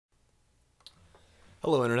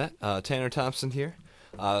Hello Internet, Tanner Thompson here.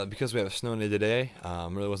 Because we have a snow day today,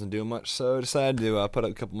 really wasn't doing much, so I decided to put up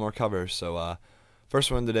a couple more covers. So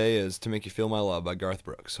first one today is To Make You Feel My Love by Garth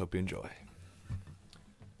Brooks. Hope you enjoy.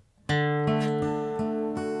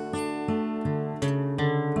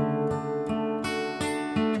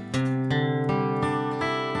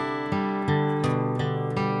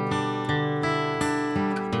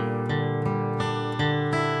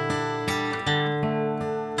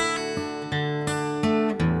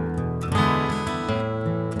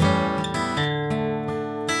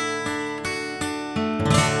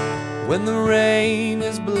 When the rain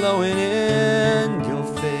is blowing in your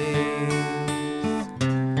face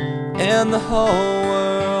and the whole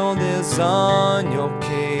world is on your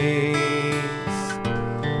case,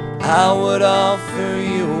 I would offer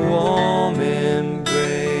you a warm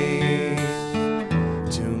embrace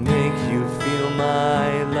to make you feel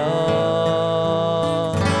my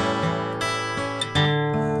love.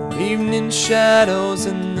 Evening shadows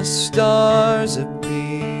and the stars appear,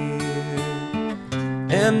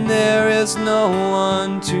 and there is no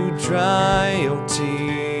one to dry your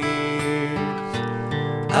tears.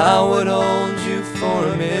 I would hold you for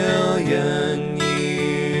a million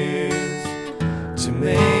years to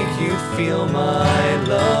make you feel my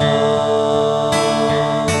love.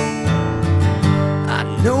 I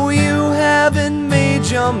know you haven't made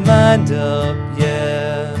your mind up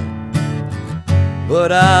yet,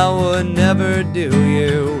 but I would never do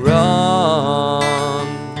you wrong.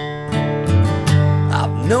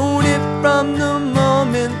 Known it from the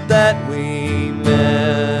moment that we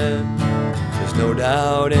met. There's no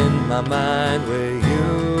doubt in my mind where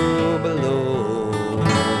you belong.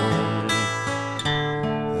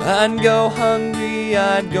 I'd go hungry,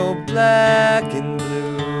 I'd go black and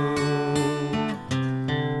blue,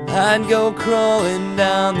 I'd go crawling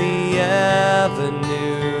down the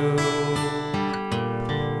avenue.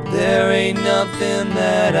 There ain't nothing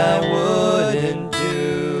that I wouldn't do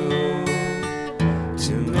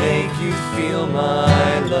to make you feel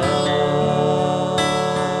my love.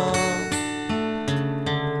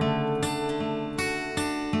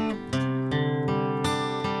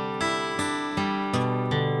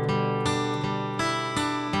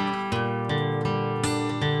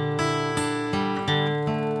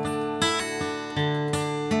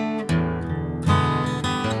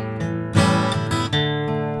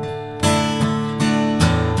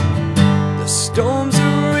 The storms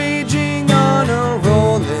are raging on a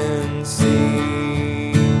rolling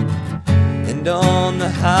sea, and on the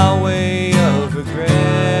highway of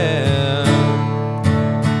regret,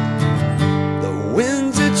 the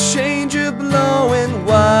winds that change are blowing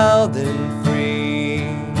wild and free.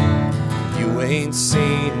 You ain't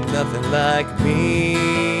seen nothing like me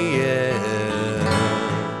yet.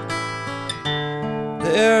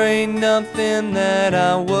 There ain't nothing that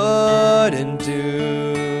I wouldn't do.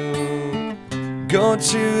 Go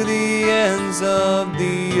to the ends of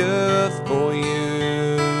the earth for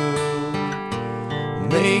you,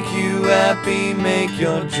 make you happy, make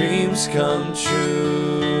your dreams come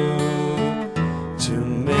true, to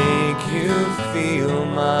make you feel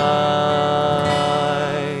mine.